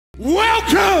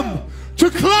Welcome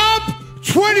to Club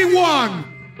 21.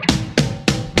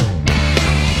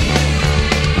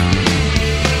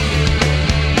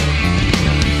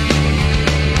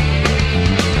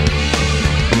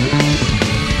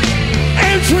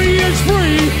 Entry is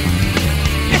free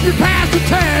if you pass the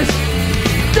test.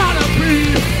 Gotta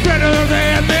be better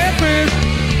than Memphis.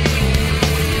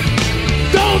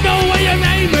 Don't know what your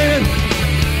name is,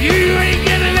 you ain't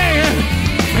getting in.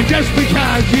 And just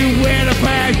because you wear the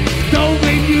badge, don't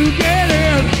mean you get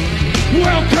in.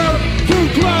 Welcome to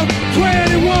Club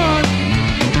 21.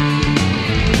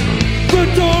 The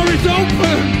door is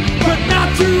open, but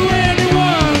not to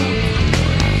anyone.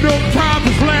 No time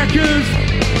for slackers,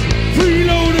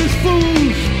 freeloaders,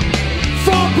 fools.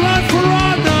 For blood, for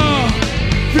honor,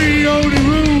 the only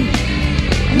rule.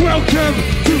 Welcome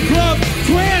to Club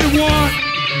 21.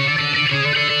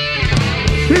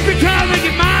 If you can't make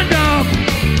your mind up,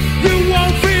 you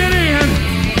won't fit in.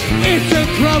 It's a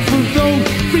club for those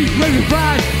feet really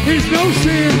pride is no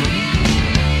sin.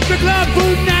 The club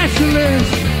for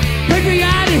nationalists,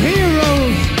 patriotic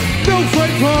heroes. No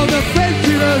fight for the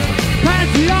fabulous,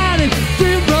 patriotic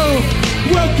symbol.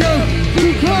 Welcome to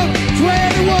Club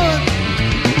 21.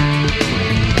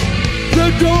 The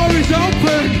door is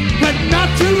open, but not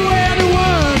to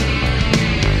anyone.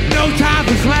 No time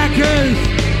for slackers,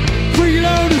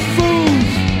 freeloaders, fools.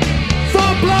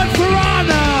 For blood, for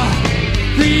honor,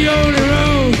 the only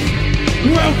rules.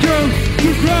 Welcome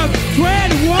to Club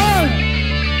 21.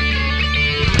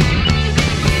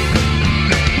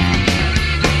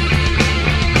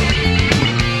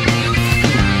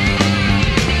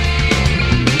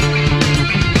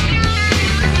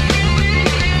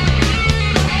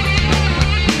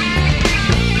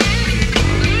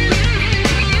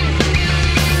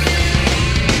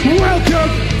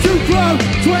 Welcome to Club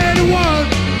 21.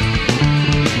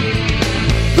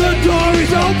 The door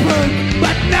is open,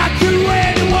 but not to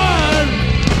anyone.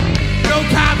 No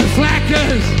time for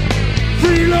slackers,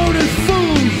 freeloaders,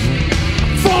 fools.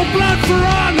 For blood, for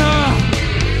honor,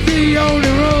 the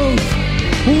only rules.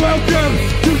 Welcome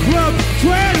to Club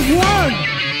 21.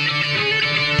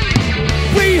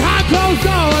 Behind closed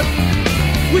doors,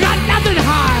 we got nothing to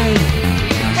hide.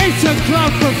 It's a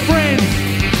club for friends,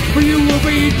 but you will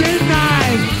be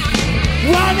denied.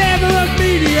 Whatever the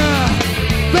media,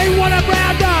 they want to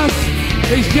brand us.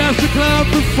 It's just a club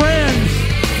for friends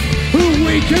who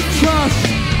we can trust.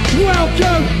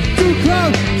 Welcome to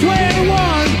Club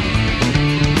 21.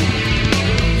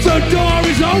 The door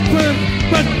is open,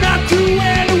 but not to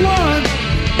anyone.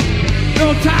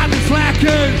 No time for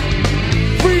slackers,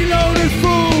 freeloaders,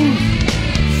 fools.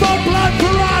 For blood,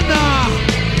 for honor,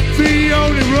 the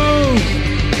only rules.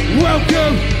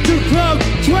 Welcome to Club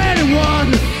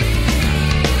 21.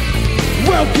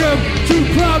 Welcome to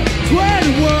Club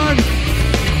 21.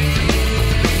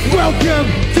 Welcome